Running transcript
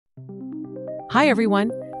Hi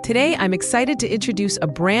everyone! Today I'm excited to introduce a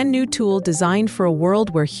brand new tool designed for a world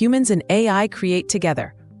where humans and AI create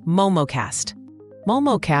together, MulmoCast.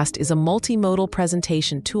 MulmoCast is a multimodal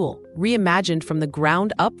presentation tool, reimagined from the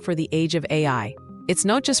ground up for the age of AI. It's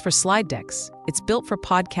not just for slide decks, it's built for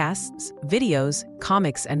podcasts, videos,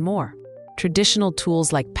 comics, and more. Traditional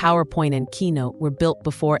tools like PowerPoint and Keynote were built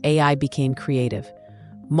before AI became creative.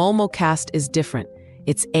 MulmoCast is different.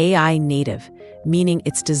 It's AI native, meaning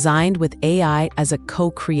it's designed with AI as a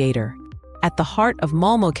co-creator. At the heart of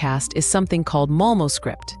MulmoCast is something called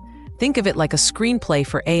MulmoStript. Think of it like a screenplay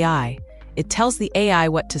for AI. It tells the AI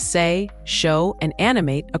what to say, show, and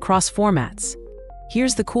animate across formats.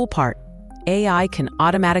 Here's the cool part. AI can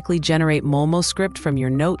automatically generate MulmoStript from your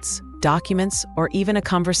notes, documents, or even a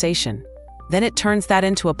conversation. Then it turns that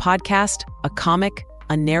into a podcast, a comic,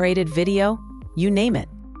 a narrated video, you name it.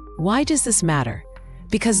 Why does this matter?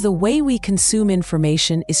 Because the way we consume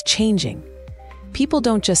information is changing. People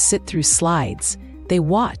don't just sit through slides. They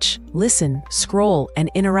watch, listen, scroll,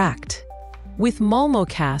 and interact. With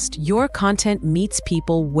MulmoCast, your content meets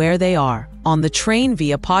people where they are, on the train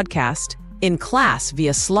via podcast, in class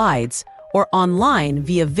via slides, or online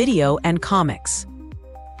via video and comics.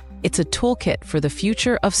 It's a toolkit for the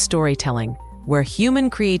future of storytelling, where human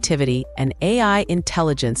creativity and AI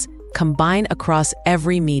intelligence combine across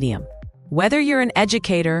every medium. Whether you're an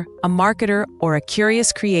educator, a marketer, or a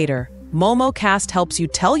curious creator, MulmoCast helps you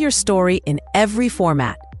tell your story in every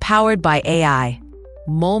format, powered by AI.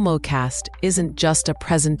 MulmoCast isn't just a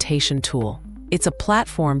presentation tool. It's a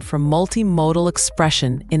platform for multimodal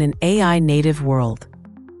expression in an AI-native world.